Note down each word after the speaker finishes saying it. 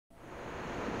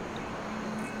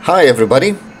Hi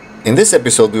everybody! In this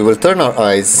episode we will turn our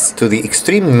eyes to the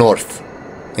extreme north,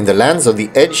 in the lands on the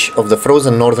edge of the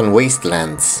frozen northern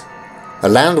wastelands. A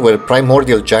land where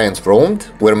primordial giants roamed,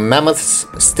 where mammoths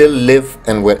still live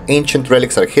and where ancient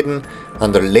relics are hidden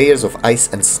under layers of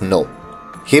ice and snow.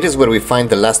 Here is where we find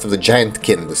the last of the giant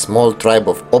kin, the small tribe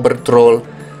of Obrtrol,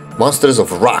 monsters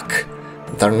of rock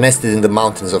that are nested in the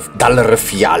mountains of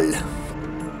Dalrfjall.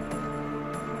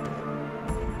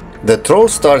 The troll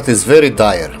start is very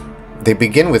dire. They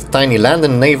begin with tiny land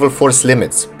and naval force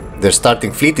limits. Their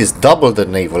starting fleet is double the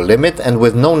naval limit and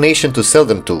with no nation to sell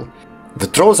them to. The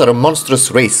trolls are a monstrous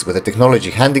race with a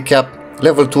technology handicap,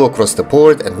 level 2 across the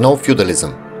board and no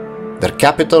feudalism. Their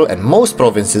capital and most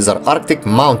provinces are Arctic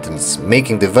mountains,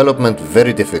 making development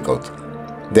very difficult.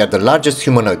 They are the largest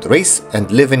humanoid race and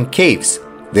live in caves.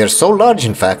 They are so large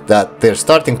in fact that their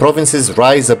starting provinces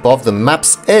rise above the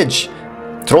map's edge.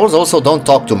 Trolls also don't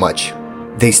talk too much.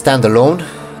 They stand alone,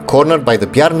 cornered by the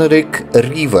Bjarnarik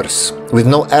rivers, with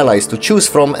no allies to choose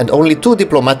from and only 2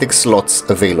 diplomatic slots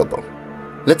available.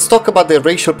 Let's talk about their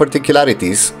racial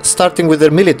particularities, starting with their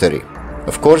military.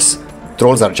 Of course,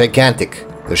 trolls are gigantic.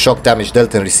 The shock damage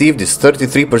dealt and received is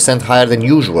 33% higher than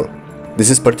usual.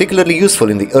 This is particularly useful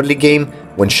in the early game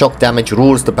when shock damage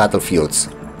rules the battlefields.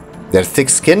 Their thick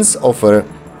skins offer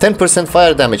 10%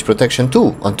 fire damage protection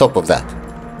too, on top of that.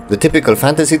 The typical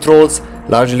fantasy trolls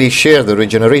largely share the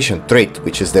regeneration trait,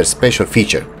 which is their special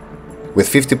feature. With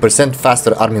 50%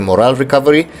 faster army morale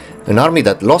recovery, an army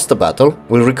that lost a battle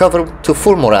will recover to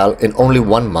full morale in only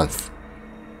 1 month.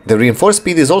 The reinforced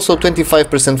speed is also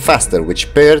 25% faster,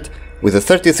 which paired with a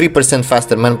 33%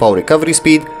 faster manpower recovery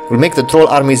speed will make the troll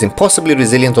armies impossibly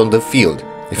resilient on the field.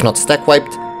 If not stack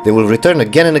wiped, they will return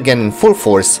again and again in full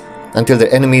force until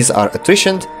their enemies are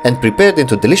attritioned and prepared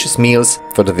into delicious meals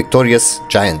for the victorious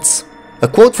giants. A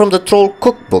quote from the Troll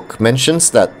Cookbook mentions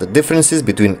that the differences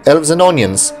between elves and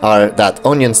onions are that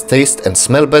onions taste and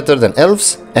smell better than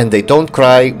elves, and they don't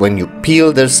cry when you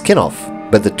peel their skin off,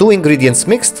 but the 2 ingredients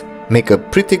mixed make a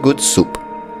pretty good soup.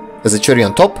 As a cherry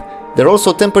on top, they're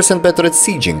also 10% better at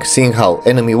sieging, seeing how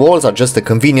enemy walls are just a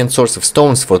convenient source of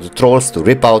stones for the trolls to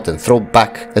rip out and throw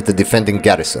back at the defending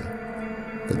garrison.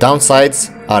 The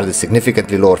downsides are the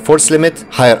significantly lower force limit,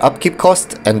 higher upkeep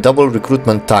cost and double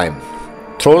recruitment time.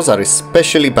 Trolls are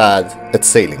especially bad at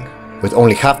sailing, with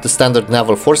only half the standard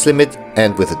naval force limit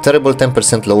and with a terrible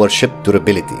 10% lower ship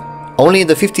durability. Only in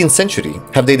the 15th century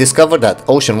have they discovered that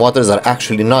ocean waters are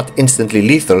actually not instantly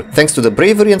lethal thanks to the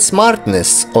bravery and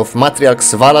smartness of Matriarch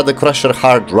Svala the Crusher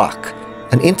Hard Rock.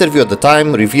 An interview at the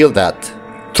time revealed that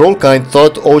Trollkind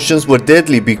thought oceans were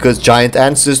deadly because giant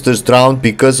ancestors drowned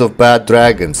because of bad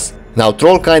dragons. Now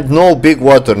Trollkind know big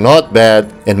water not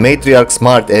bad and Matriarch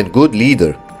smart and good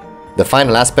leader. The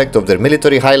final aspect of their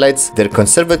military highlights their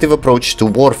conservative approach to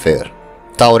warfare.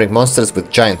 Towering monsters with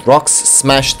giant rocks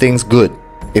smash things good.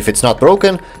 If it's not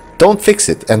broken, don't fix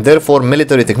it, and therefore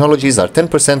military technologies are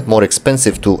 10% more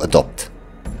expensive to adopt.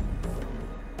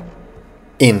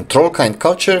 In Trollkind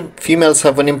culture, females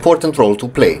have an important role to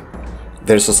play.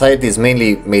 Their society is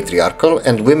mainly matriarchal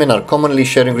and women are commonly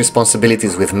sharing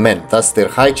responsibilities with men, thus their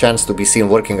high chance to be seen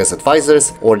working as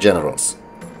advisors or generals.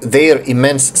 Their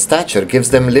immense stature gives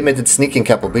them limited sneaking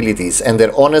capabilities, and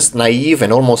their honest, naive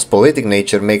and almost poetic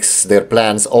nature makes their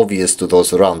plans obvious to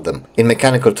those around them. In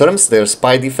mechanical terms, their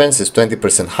spy defense is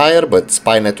 20% higher, but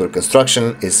spy network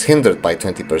construction is hindered by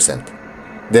 20%.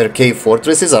 Their cave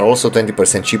fortresses are also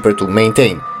 20% cheaper to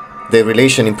maintain. Their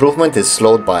relation improvement is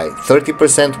slowed by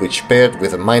 30%, which paired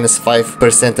with a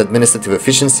 -5% administrative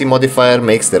efficiency modifier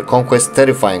makes their conquest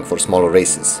terrifying for smaller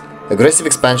races. Aggressive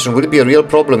expansion will be a real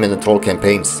problem in the troll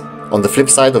campaigns. On the flip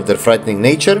side of their frightening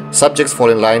nature, subjects fall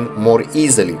in line more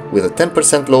easily, with a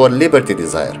 10% lower liberty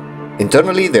desire.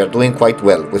 Internally, they are doing quite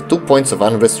well, with 2 points of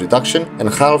unrest reduction and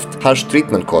halved harsh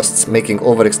treatment costs, making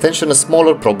overextension a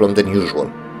smaller problem than usual.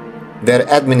 Their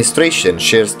administration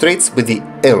shares traits with the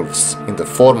elves, in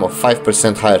the form of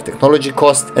 5% higher technology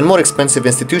cost and more expensive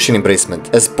institution embracement,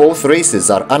 as both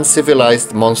races are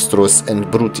uncivilized, monstrous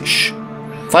and brutish.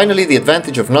 Finally, the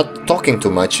advantage of not talking too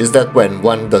much is that when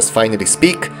one does finally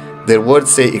speak, their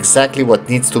words say exactly what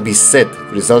needs to be said,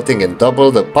 resulting in double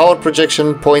the power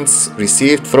projection points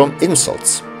received from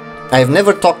insults. I have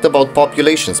never talked about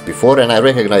populations before and I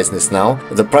recognize this now.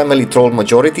 The primarily troll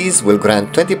majorities will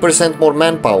grant 20% more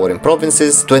manpower in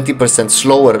provinces, 20%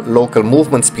 slower local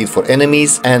movement speed for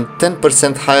enemies and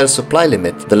 10% higher supply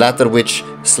limit, the latter which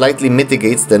slightly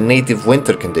mitigates the native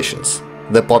winter conditions.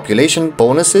 The population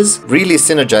bonuses really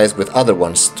synergize with other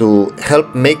ones to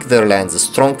help make their lands a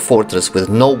strong fortress with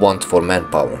no want for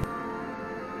manpower.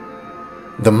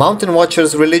 The Mountain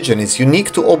Watcher's religion is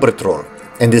unique to Obrtrol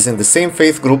and is in the same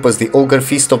faith group as the Ogre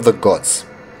Feast of the Gods.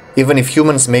 Even if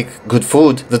humans make good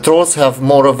food, the trolls have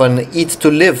more of an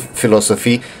eat-to-live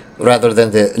philosophy rather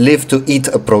than the live-to-eat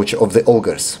approach of the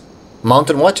ogres.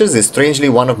 Mountain Watchers is strangely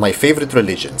one of my favorite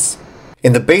religions.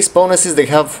 In the base bonuses they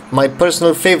have my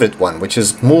personal favorite one, which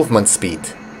is movement speed.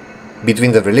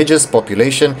 Between the religious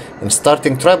population and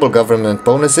starting tribal government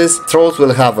bonuses, trolls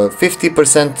will have a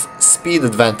 50% speed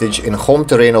advantage in home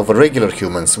terrain over regular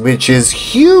humans, which is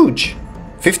huge!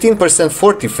 15%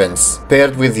 fort defense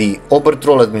paired with the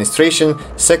Obrtrol administration,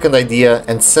 second idea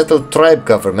and settled tribe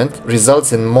government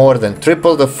results in more than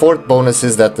triple the fort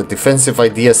bonuses that the defensive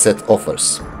idea set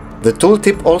offers. The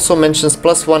tooltip also mentions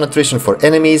 +1 attrition for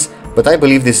enemies, but I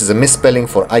believe this is a misspelling,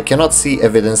 for I cannot see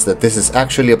evidence that this is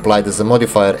actually applied as a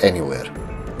modifier anywhere.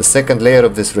 The second layer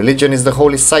of this religion is the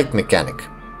holy site mechanic.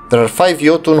 There are 5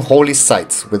 Jotun holy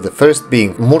sites, with the first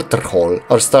being Obrtrol,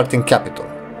 our starting capital.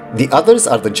 The others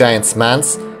are the Giant's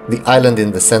Manse, the island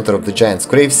in the center of the Giant's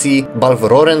Gravesea,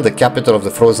 Balveroren, the capital of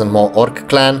the Frozen Maw Orc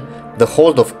clan, the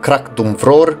hold of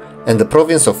Krakdumvror, and the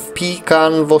province of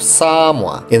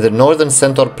Pikanvosamwa in the northern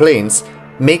Centaur Plains,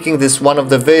 making this one of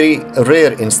the very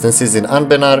rare instances in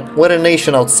Anbennar where a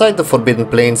nation outside the Forbidden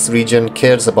Plains region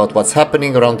cares about what's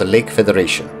happening around the Lake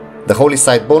Federation. The holy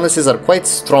site bonuses are quite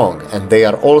strong, and they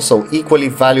are also equally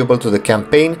valuable to the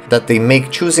campaign that they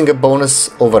make choosing a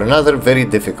bonus over another very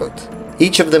difficult.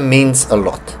 Each of them means a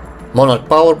lot. Monarch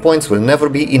power points will never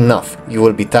be enough. You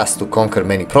will be tasked to conquer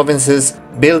many provinces,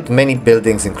 build many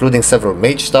buildings including several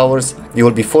mage towers, you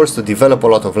will be forced to develop a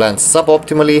lot of lands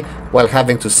suboptimally while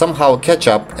having to somehow catch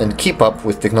up and keep up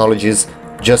with technologies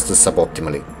just as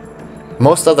suboptimally.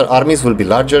 Most other armies will be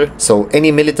larger, so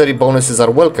any military bonuses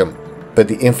are welcome, but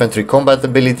the infantry combat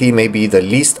ability may be the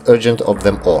least urgent of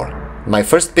them all. My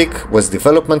first pick was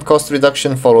development cost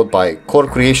reduction, followed by core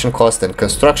creation cost and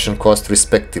construction cost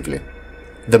respectively.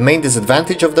 The main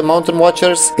disadvantage of the Mountain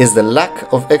Watchers is the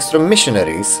lack of extra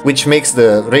missionaries, which makes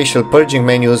the racial purging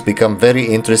menus become very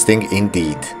interesting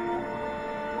indeed.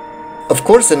 Of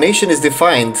course, a nation is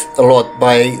defined a lot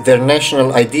by their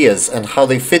national ideas and how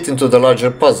they fit into the larger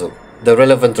puzzle. The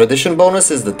relevant tradition bonus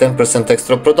is the 10%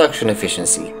 extra production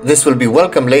efficiency. This will be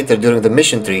welcome later during the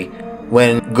mission tree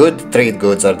when good trade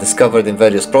goods are discovered in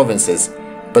various provinces,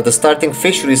 but the starting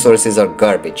fish resources are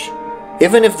garbage.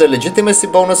 Even if the legitimacy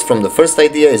bonus from the first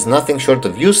idea is nothing short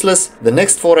of useless, the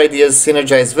next 4 ideas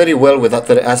synergize very well with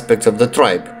other aspects of the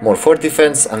tribe. More fort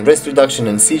defense, unrest reduction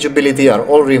and siege ability are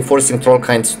all reinforcing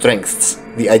Trollkind's strengths.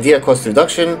 The idea cost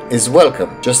reduction is welcome,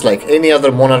 just like any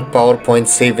other Monarch PowerPoint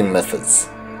saving methods.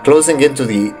 Closing into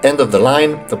the end of the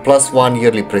line, the +1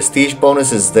 yearly prestige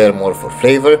bonus is there more for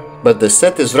flavor, but the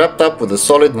set is wrapped up with a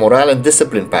solid morale and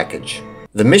discipline package.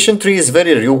 The mission tree is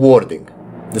very rewarding.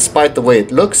 Despite the way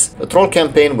it looks, a troll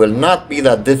campaign will not be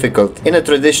that difficult in a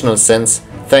traditional sense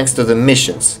thanks to the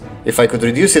missions. If I could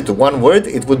reduce it to one word,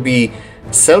 it would be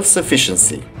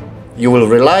self-sufficiency. You will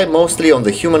rely mostly on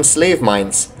the human slave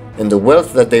mines and the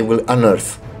wealth that they will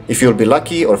unearth. If you'll be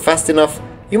lucky or fast enough,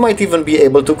 you might even be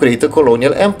able to create a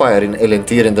colonial empire in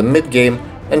Elentir in the mid-game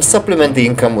and supplement the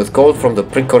income with gold from the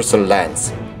precursor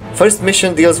lands. First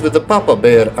mission deals with the Papa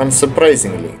Bear,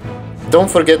 unsurprisingly. Don't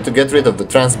forget to get rid of the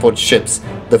transport ships.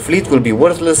 The fleet will be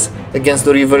worthless against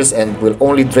the rivers and will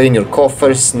only drain your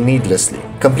coffers needlessly.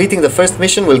 Completing the first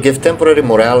mission will give temporary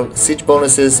morale, siege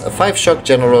bonuses, a 5-shock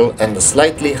general and a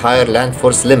slightly higher land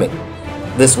force limit.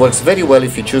 This works very well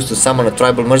if you choose to summon a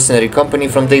tribal mercenary company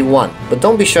from day 1, but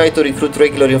don't be shy to recruit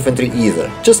regular infantry either.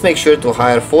 Just make sure to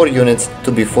hire 4 units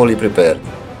to be fully prepared.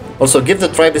 Also give the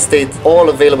tribe estate all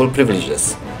available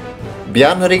privileges.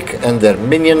 Bjarnrik and their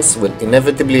minions will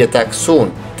inevitably attack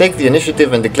soon. Take the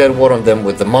initiative and declare war on them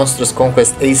with the monstrous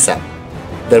conquest ASAP.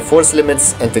 Their force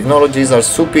limits and technologies are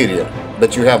superior,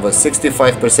 but you have a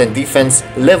 65% defense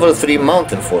level 3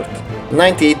 mountain fort,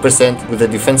 98% with a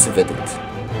defensive edict.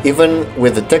 Even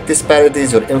with the tech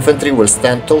disparities, your infantry will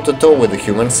stand toe-to-toe with the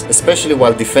humans, especially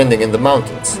while defending in the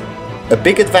mountains. A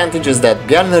big advantage is that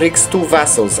Bjarnrik's 2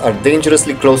 vassals are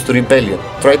dangerously close to rebellion.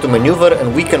 Try to maneuver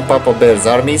and weaken Papa Bear's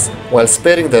armies while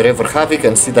sparing the Reverhavik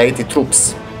and Sidaiti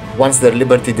troops. Once their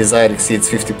liberty desire exceeds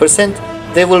 50%,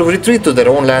 they will retreat to their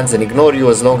own lands and ignore you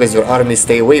as long as your armies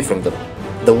stay away from them.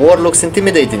 The war looks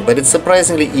intimidating, but it's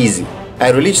surprisingly easy. I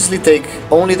religiously take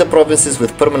only the provinces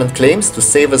with permanent claims to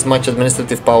save as much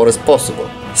administrative power as possible.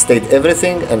 State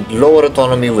everything and lower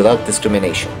autonomy without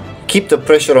discrimination. Keep the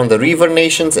pressure on the river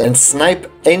nations and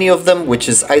snipe any of them which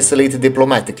is isolated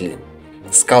diplomatically.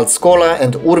 Skaldskola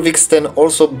and Urviksten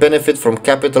also benefit from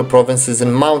capital provinces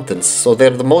and mountains, so they're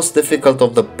the most difficult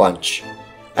of the bunch.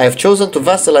 I have chosen to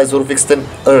vassalize Urviksten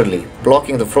early,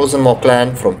 blocking the Frozen Maw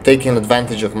clan from taking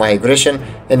advantage of my aggression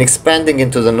and expanding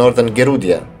into the northern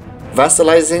Gerudia.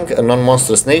 Vassalizing a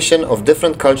non-monstrous nation of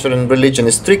different culture and religion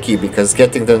is tricky because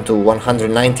getting them to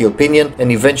 190 opinion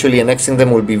and eventually annexing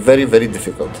them will be very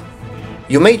difficult.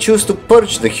 You may choose to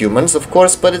purge the humans, of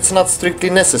course, but it's not strictly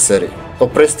necessary.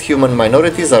 Oppressed human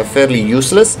minorities are fairly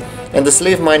useless, and the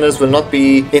slave miners will not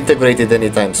be integrated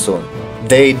anytime soon.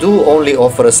 They do only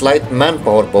offer a slight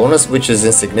manpower bonus, which is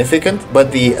insignificant,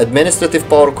 but the administrative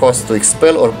power costs to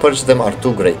expel or purge them are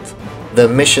too great. The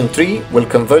mission tree will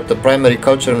convert the primary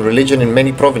culture and religion in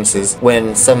many provinces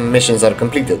when some missions are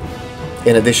completed.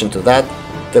 In addition to that,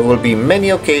 there will be many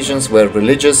occasions where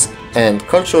religious and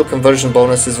cultural conversion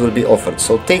bonuses will be offered,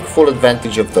 so take full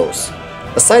advantage of those.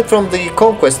 Aside from the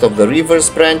conquest of the Reverse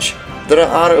branch, there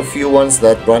are a few ones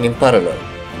that run in parallel.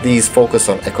 These focus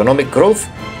on economic growth,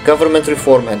 government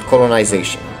reform and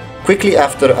colonization. Quickly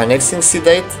after annexing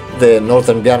Sidate, the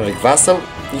northern Bjarnrik vassal,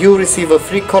 you receive a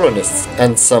free colonists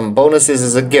and some bonuses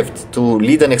as a gift to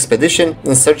lead an expedition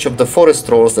in search of the forest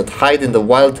trolls that hide in the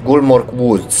wild Gulmork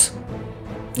woods.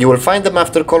 You will find them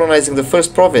after colonizing the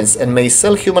first province and may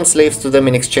sell human slaves to them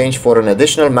in exchange for an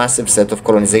additional massive set of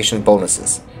colonization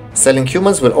bonuses. Selling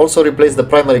humans will also replace the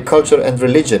primary culture and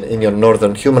religion in your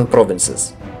northern human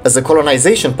provinces. As a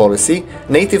colonization policy,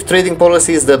 native trading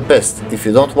policy is the best if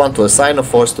you don't want to assign a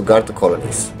force to guard the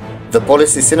colonies. The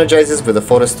policy synergizes with the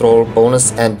forest troll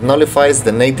bonus and nullifies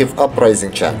the native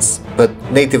uprising chance, but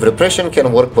native repression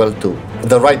can work well too.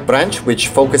 The right branch, which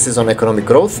focuses on economic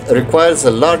growth, requires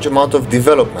a large amount of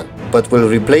development, but will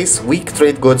replace weak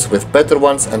trade goods with better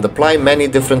ones and apply many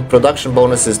different production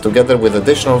bonuses together with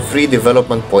additional free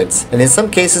development points, and in some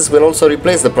cases will also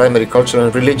replace the primary culture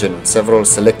and religion in several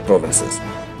select provinces.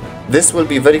 This will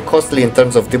be very costly in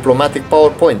terms of diplomatic power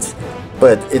points,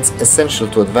 but it's essential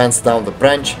to advance down the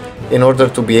branch in order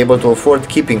to be able to afford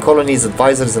keeping colonies,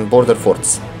 advisors and border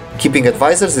forts. Keeping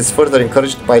advisors is further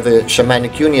encouraged by the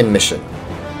Shamanic Union mission.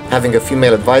 Having a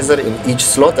female advisor in each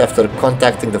slot after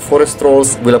contacting the forest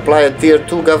trolls will apply a tier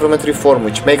 2 government reform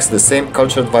which makes the same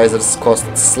culture advisors cost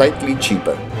slightly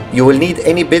cheaper. You will need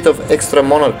any bit of extra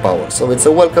monarch power, so it's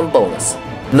a welcome bonus.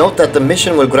 Note that the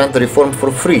mission will grant the reform for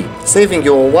free, saving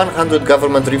you 100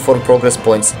 government reform progress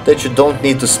points that you don't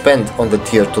need to spend on the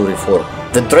tier 2 reform.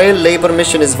 The Trail labor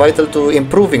mission is vital to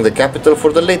improving the capital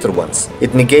for the later ones.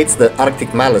 It negates the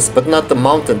Arctic malice, but not the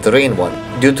mountain terrain one.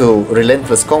 Due to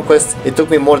relentless conquest, it took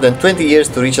me more than 20 years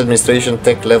to reach administration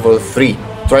tech level 3.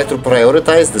 Try to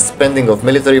prioritize the spending of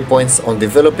military points on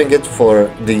developing it for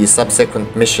the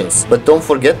subsequent missions, but don't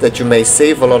forget that you may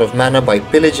save a lot of mana by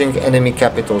pillaging enemy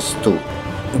capitals too.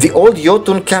 The old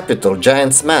Jotun capital,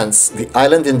 Giant's Manse, the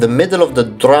island in the middle of the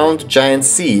drowned Giant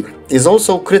Sea, is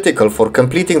also critical for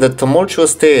completing the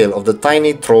tumultuous tale of the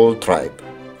tiny troll tribe.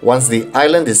 Once the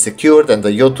island is secured and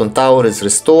the Jotun Tower is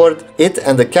restored, it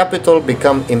and the capital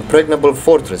become impregnable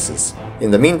fortresses.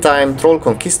 In the meantime, troll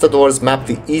conquistadors map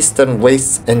the eastern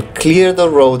wastes and clear the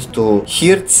road to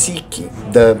Hirtsiki,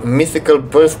 the mythical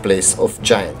birthplace of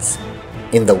giants.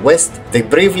 In the west, they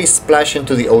bravely splash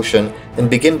into the ocean and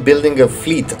begin building a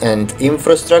fleet and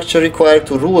infrastructure required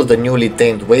to rule the newly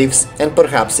tamed waves and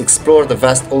perhaps explore the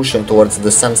vast ocean towards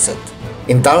the sunset.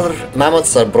 In Dalr,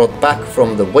 mammoths are brought back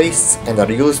from the wastes and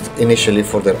are used initially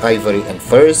for their ivory and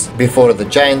furs, before the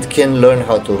giant kin learn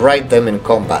how to ride them in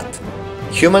combat.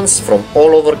 Humans from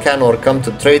all over Canor come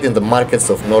to trade in the markets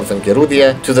of northern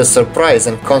Gerudia, to the surprise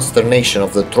and consternation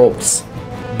of the trolls.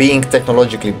 Being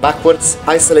technologically backwards,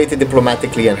 isolated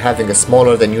diplomatically and having a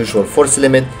smaller than usual force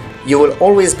limit, you will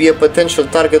always be a potential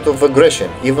target of aggression,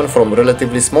 even from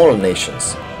relatively small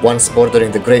nations. Once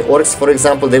bordering the Grey Orcs, for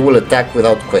example, they will attack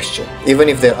without question, even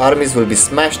if their armies will be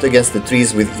smashed against the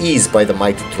trees with ease by the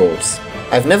mighty trolls.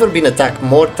 I've never been attacked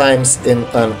more times in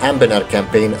an Anbennar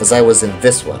campaign as I was in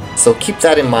this one, so keep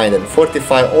that in mind and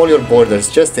fortify all your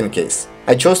borders just in case.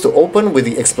 I chose to open with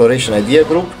the exploration idea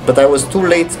group, but I was too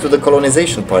late to the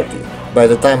colonization party. By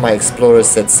the time my explorers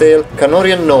set sail,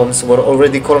 Canorian gnomes were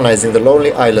already colonizing the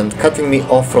lonely island, cutting me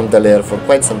off from Dalair for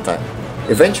quite some time.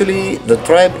 Eventually, the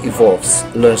tribe evolves,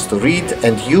 learns to read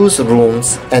and use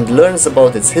runes, and learns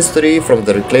about its history from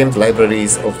the reclaimed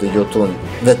libraries of the Jotun.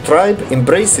 The tribe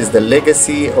embraces the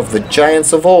legacy of the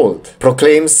giants of old,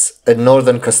 proclaims a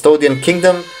northern custodian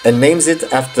kingdom, and names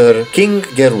it after King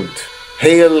Gerud.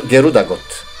 Hail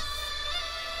Gerudaghot!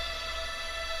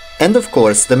 And of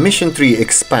course, the mission tree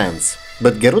expands,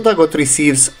 but Gerudaghot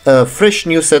receives a fresh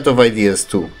new set of ideas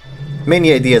too.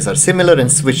 Many ideas are similar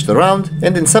and switched around,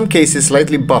 and in some cases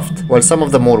slightly buffed, while some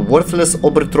of the more worthless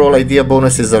Obrtrol idea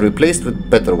bonuses are replaced with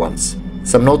better ones.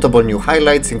 Some notable new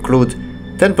highlights include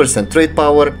 10% trade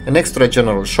power, an extra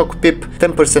general shock pip,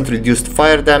 10% reduced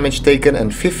fire damage taken,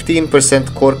 and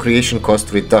 15% core creation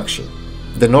cost reduction.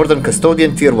 The Northern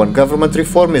Custodian Tier 1 government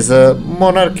reform is a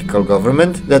monarchical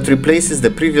government that replaces the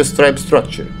previous tribe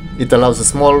structure. It allows a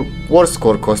small war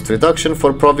score cost reduction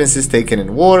for provinces taken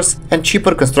in wars and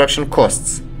cheaper construction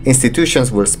costs.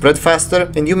 Institutions will spread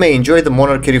faster and you may enjoy the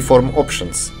monarchy reform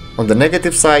options. On the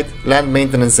negative side, land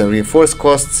maintenance and reinforce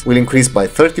costs will increase by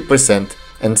 30%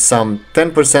 and some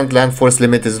 10% land force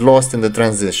limit is lost in the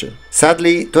transition.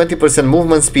 Sadly, 20%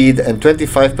 movement speed and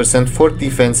 25% fort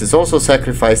defense is also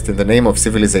sacrificed in the name of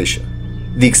civilization.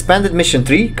 The expanded mission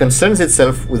tree concerns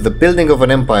itself with the building of an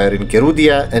empire in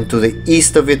Gerudia and to the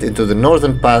east of it into the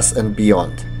northern pass and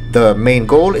beyond. The main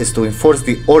goal is to enforce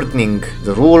the Ordning,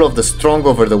 the rule of the strong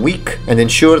over the weak, and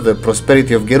ensure the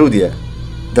prosperity of Gerudia.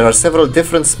 There are several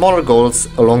different smaller goals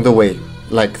along the way,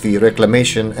 like the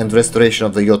reclamation and restoration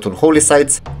of the Jotun holy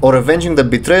sites, or avenging the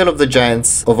betrayal of the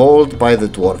giants of old by the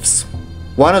dwarves.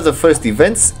 One of the first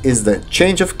events is the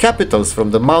change of capitals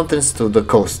from the mountains to the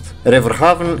coast.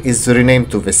 Reverhaven is renamed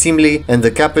to Vesimli, and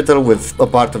the capital with a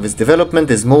part of its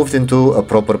development is moved into a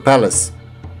proper palace.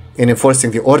 In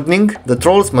enforcing the Ordning, the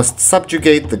trolls must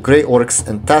subjugate the grey orcs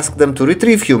and task them to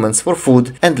retrieve humans for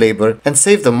food and labor and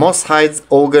save the moss-hide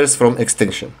ogres from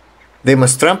extinction. They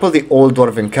must trample the old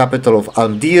dwarven capital of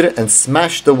Almdir and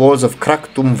smash the walls of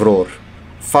Kraktum Vror.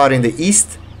 Far in the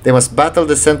east, they must battle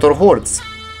the centaur hordes.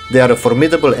 They are a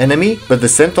formidable enemy, but the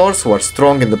centaurs, who are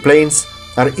strong in the plains,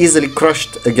 are easily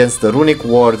crushed against the runic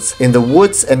wards in the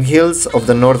woods and hills of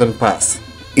the northern pass.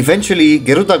 Eventually,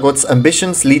 Gerudaghot's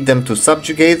ambitions lead them to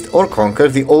subjugate or conquer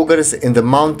the ogres in the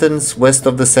mountains west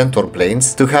of the Centaur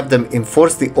Plains to have them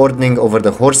enforce the Ordning over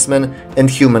the horsemen and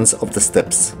humans of the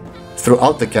steppes.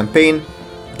 Throughout the campaign,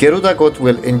 Gerudaghot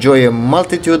will enjoy a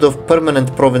multitude of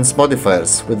permanent province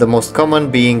modifiers, with the most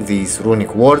common being these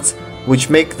runic wards, which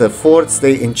make the forts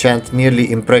they enchant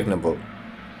nearly impregnable.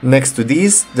 Next to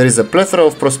these, there is a plethora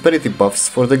of prosperity buffs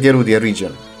for the Gerudia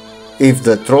region. If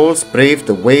the trolls braved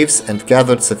the waves and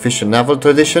gathered sufficient naval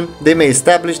tradition, they may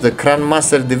establish the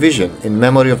Kranmasser division in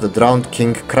memory of the drowned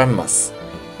king Kranmas.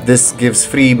 This gives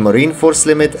free marine force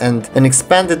limit and an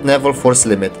expanded naval force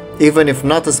limit, even if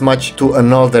not as much to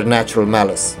annul their natural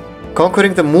malice.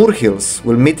 Conquering the Moor Hills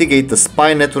will mitigate the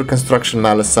spy network construction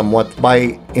malice somewhat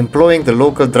by employing the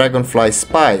local dragonfly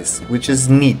spies, which is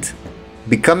neat.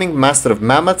 Becoming Master of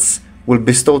Mammoths will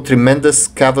bestow tremendous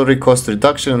cavalry cost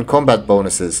reduction and combat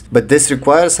bonuses, but this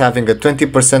requires having a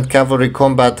 20% cavalry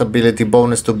combat ability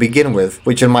bonus to begin with,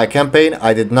 which in my campaign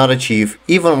I did not achieve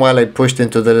even while I pushed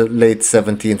into the late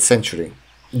 17th century.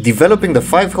 Developing the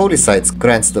 5 holy sites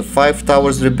grants the 5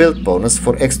 towers rebuilt bonus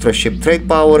for extra ship trade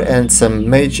power and some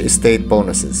mage estate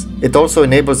bonuses. It also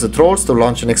enables the trolls to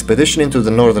launch an expedition into the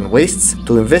northern wastes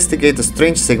to investigate a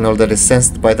strange signal that is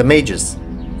sensed by the mages.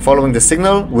 Following the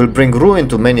signal will bring ruin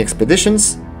to many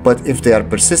expeditions, but if they are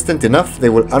persistent enough, they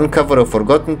will uncover a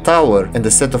forgotten tower and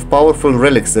a set of powerful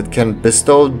relics that can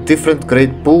bestow different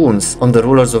great boons on the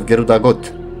rulers of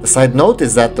Gerudaghot. A side note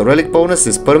is that the relic bonus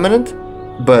is permanent,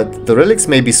 but the relics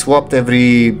may be swapped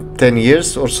every 10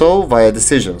 years or so via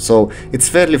decision, so it's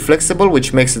fairly flexible,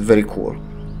 which makes it very cool.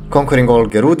 Conquering all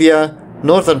Gerudia,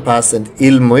 Northern Pass and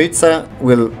Ilmoitza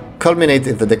will culminate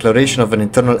in the declaration of an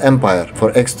internal empire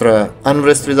for extra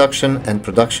unrest reduction and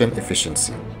production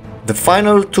efficiency. The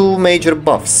final 2 major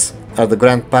buffs are the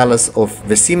Grand Palace of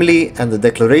Vesimli and the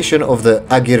declaration of the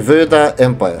Agirvöda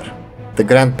Empire. The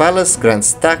Grand Palace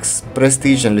grants tax,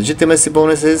 prestige and legitimacy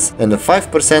bonuses and a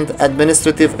 5%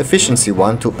 administrative efficiency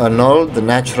one to annul the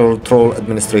natural troll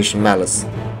administration malice.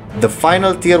 The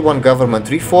final Tier 1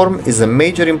 government reform is a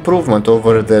major improvement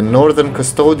over the Northern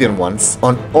Custodian ones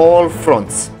on all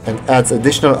fronts and adds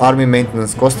additional army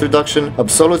maintenance cost reduction,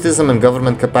 absolutism and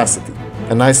government capacity.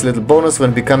 A nice little bonus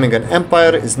when becoming an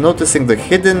empire is noticing the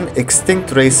hidden,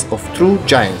 extinct race of true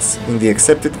giants in the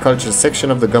accepted culture section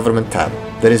of the government tab.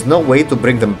 There is no way to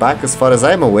bring them back as far as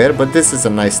I am aware, but this is a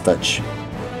nice touch.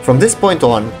 From this point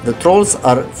on, the trolls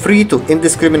are free to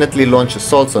indiscriminately launch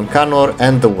assaults on Kanor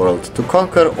and the world to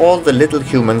conquer all the little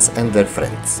humans and their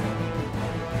friends.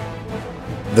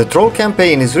 The troll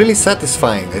campaign is really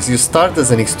satisfying as you start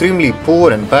as an extremely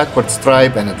poor and backwards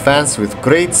tribe and advance with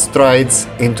great strides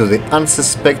into the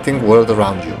unsuspecting world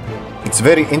around you. It's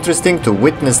very interesting to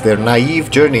witness their naive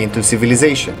journey into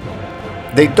civilization.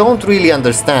 They don't really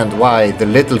understand why the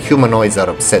little humanoids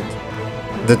are upset.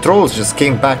 The trolls just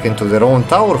came back into their own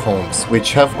tower homes,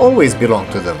 which have always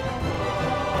belonged to them.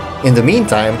 In the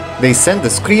meantime, they send the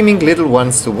screaming little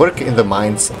ones to work in the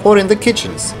mines or in the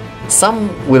kitchens. Some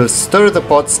will stir the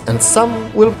pots and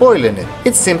some will boil in it.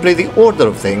 It's simply the order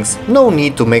of things, no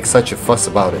need to make such a fuss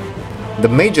about it. The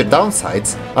major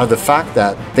downsides are the fact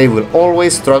that they will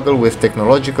always struggle with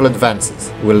technological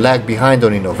advances, will lag behind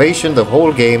on innovation the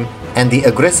whole game, and the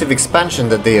aggressive expansion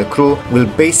that they accrue will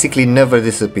basically never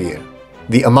disappear.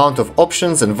 The amount of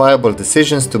options and viable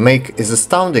decisions to make is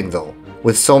astounding though.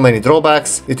 With so many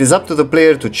drawbacks, it is up to the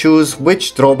player to choose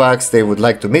which drawbacks they would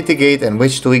like to mitigate and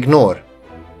which to ignore.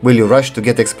 Will you rush to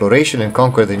get exploration and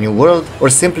conquer the new world,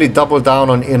 or simply double down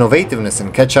on innovativeness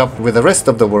and catch up with the rest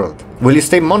of the world? Will you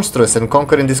stay monstrous and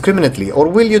conquer indiscriminately, or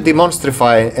will you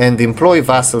demonstrify and employ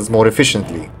vassals more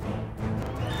efficiently?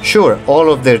 Sure,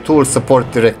 all of their tools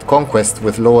support direct conquest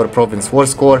with lower province war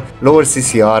score, lower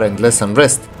CCR and less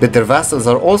unrest, but their vassals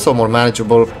are also more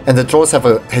manageable, and the trolls have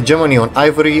a hegemony on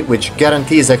ivory which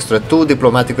guarantees extra 2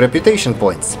 diplomatic reputation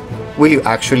points. Will you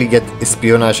actually get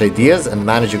espionage ideas and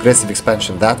manage aggressive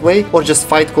expansion that way, or just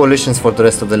fight coalitions for the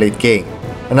rest of the late game?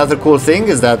 Another cool thing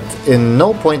is that in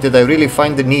no point did I really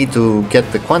find the need to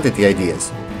get the quantity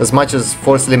ideas. As much as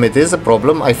force limit is a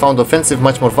problem, I found offensive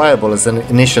much more viable as an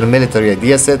initial military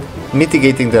idea set,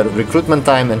 mitigating their recruitment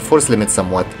time and force limit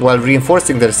somewhat, while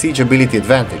reinforcing their siege ability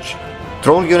advantage.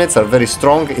 Troll units are very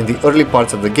strong in the early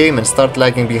parts of the game and start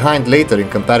lagging behind later in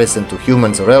comparison to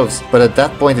humans or elves, but at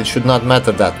that point it should not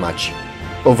matter that much.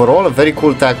 Overall, a very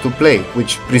cool tag to play,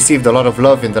 which received a lot of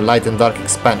love in the Light and Dark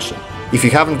expansion. If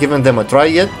you haven't given them a try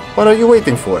yet, what are you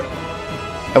waiting for?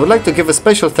 I would like to give a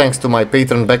special thanks to my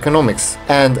patron Beconomics,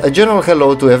 and a general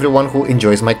hello to everyone who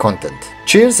enjoys my content.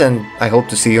 Cheers, and I hope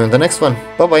to see you in the next one.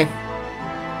 Bye bye.